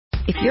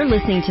If you're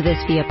listening to this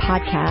via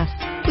podcast,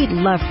 we'd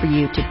love for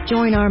you to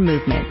join our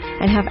movement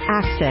and have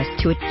access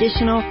to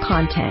additional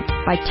content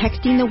by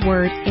texting the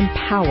word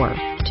EMPOWER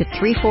to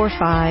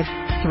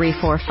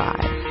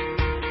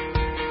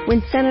 345-345.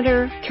 When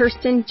Senator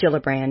Kirsten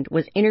Gillibrand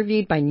was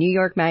interviewed by New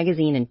York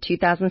Magazine in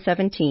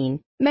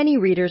 2017, many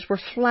readers were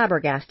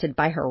flabbergasted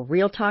by her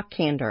real talk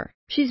candor.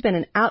 She's been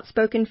an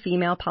outspoken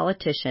female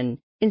politician,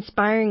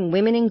 inspiring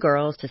women and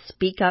girls to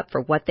speak up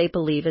for what they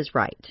believe is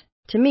right.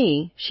 To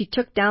me, she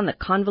took down the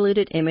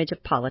convoluted image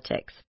of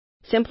politics,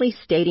 simply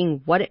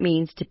stating what it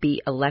means to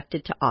be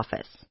elected to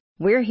office.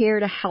 We're here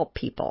to help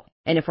people,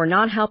 and if we're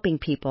not helping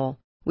people,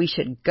 we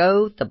should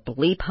go the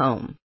bleep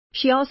home.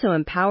 She also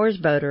empowers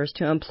voters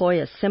to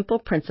employ a simple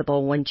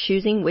principle when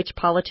choosing which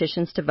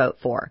politicians to vote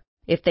for.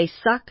 If they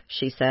suck,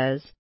 she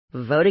says,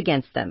 vote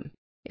against them.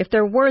 If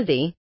they're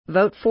worthy,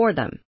 vote for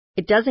them.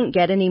 It doesn't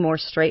get any more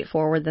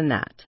straightforward than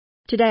that.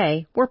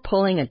 Today, we're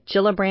pulling a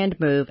Gillibrand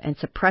move and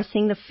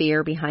suppressing the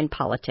fear behind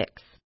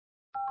politics.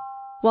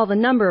 While the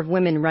number of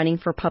women running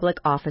for public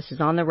office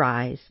is on the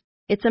rise,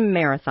 it's a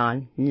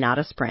marathon, not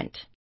a sprint.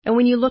 And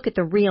when you look at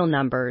the real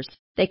numbers,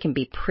 they can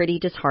be pretty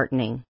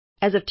disheartening.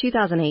 As of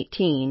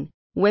 2018,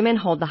 women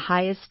hold the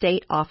highest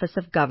state office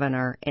of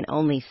governor in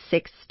only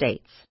 6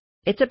 states.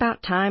 It's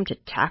about time to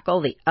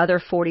tackle the other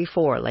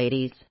 44,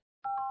 ladies.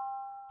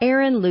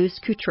 Erin Luce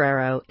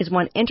Cutrero is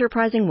one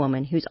enterprising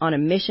woman who's on a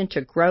mission to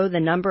grow the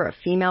number of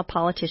female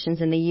politicians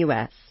in the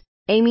U.S.,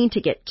 aiming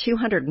to get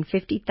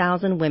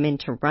 250,000 women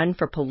to run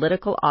for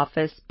political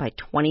office by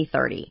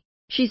 2030.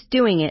 She's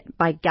doing it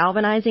by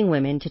galvanizing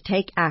women to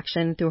take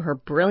action through her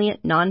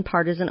brilliant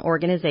nonpartisan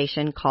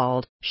organization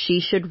called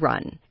She Should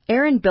Run.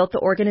 Erin built the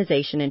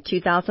organization in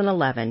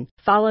 2011,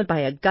 followed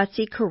by a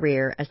gutsy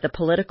career as the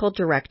political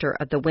director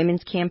of the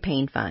Women's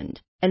Campaign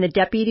Fund and the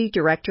Deputy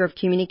Director of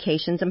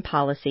Communications and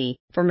Policy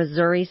for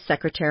Missouri's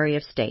Secretary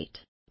of State.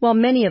 While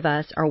many of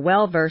us are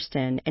well-versed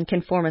in and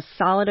can form a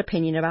solid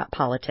opinion about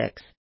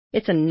politics,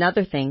 it's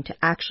another thing to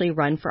actually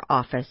run for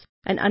office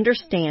and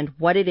understand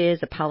what it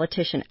is a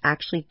politician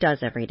actually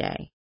does every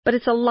day. But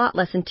it's a lot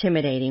less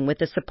intimidating with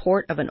the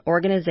support of an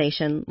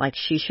organization like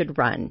She Should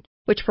Run,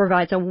 which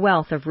provides a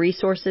wealth of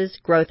resources,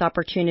 growth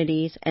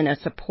opportunities, and a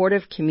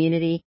supportive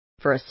community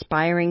for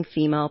aspiring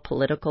female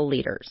political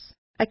leaders.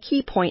 A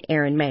key point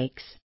Erin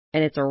makes,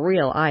 and it's a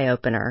real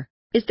eye-opener,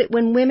 is that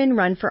when women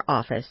run for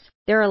office,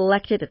 they're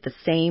elected at the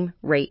same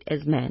rate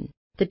as men.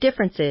 The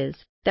difference is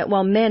that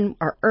while men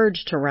are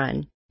urged to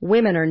run,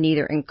 women are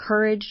neither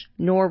encouraged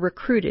nor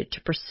recruited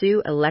to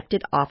pursue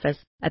elected office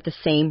at the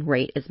same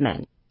rate as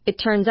men. It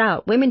turns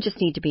out women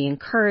just need to be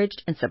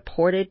encouraged and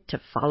supported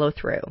to follow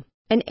through.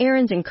 And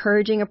Erin's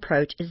encouraging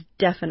approach is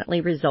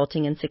definitely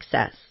resulting in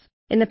success.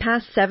 In the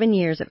past 7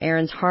 years of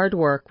Erin's hard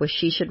work with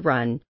She Should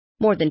Run,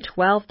 more than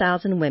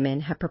 12,000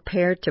 women have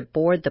prepared to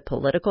board the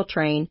political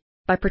train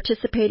by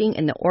participating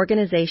in the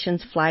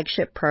organization's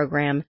flagship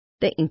program,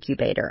 The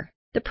Incubator.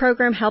 The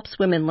program helps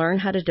women learn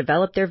how to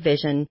develop their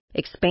vision,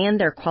 expand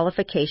their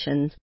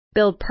qualifications,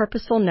 build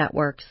purposeful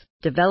networks,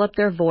 develop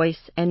their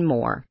voice, and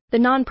more. The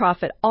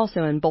nonprofit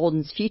also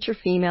emboldens future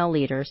female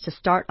leaders to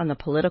start on the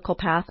political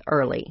path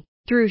early.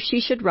 Through She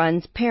Should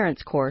Run's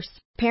Parents Course,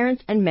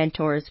 parents and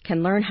mentors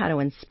can learn how to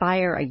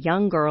inspire a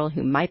young girl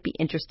who might be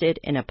interested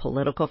in a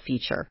political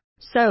future.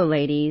 So,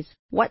 ladies,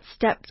 what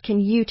steps can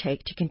you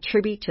take to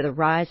contribute to the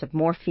rise of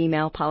more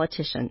female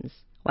politicians?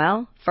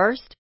 Well,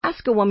 first,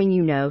 ask a woman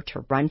you know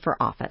to run for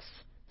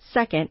office.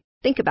 Second,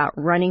 think about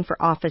running for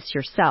office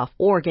yourself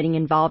or getting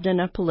involved in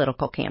a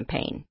political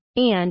campaign.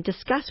 And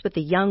discuss with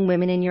the young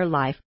women in your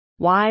life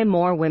why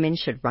more women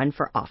should run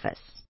for office.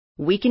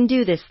 We can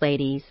do this,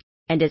 ladies.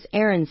 And as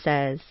Erin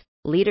says,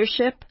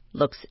 leadership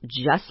looks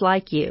just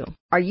like you.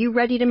 Are you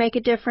ready to make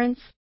a difference?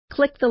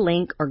 Click the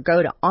link or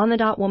go to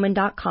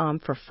onthedotwoman.com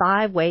for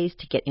 5 ways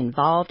to get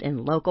involved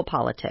in local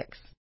politics.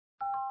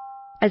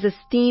 As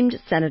esteemed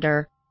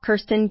Senator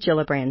Kirsten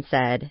Gillibrand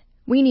said,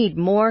 we need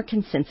more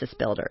consensus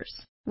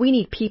builders. We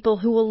need people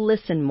who will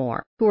listen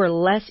more, who are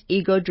less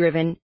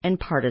ego-driven and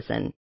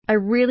partisan. I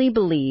really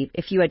believe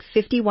if you had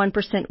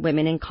 51%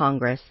 women in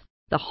Congress,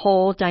 the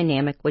whole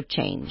dynamic would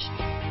change.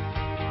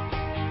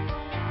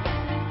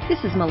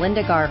 This is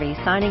Melinda Garvey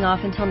signing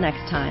off until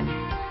next time.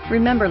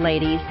 Remember,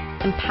 ladies,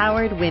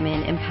 empowered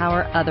women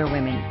empower other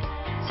women.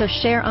 So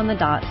share On the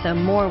Dot so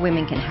more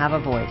women can have a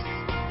voice.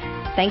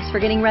 Thanks for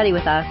getting ready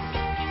with us.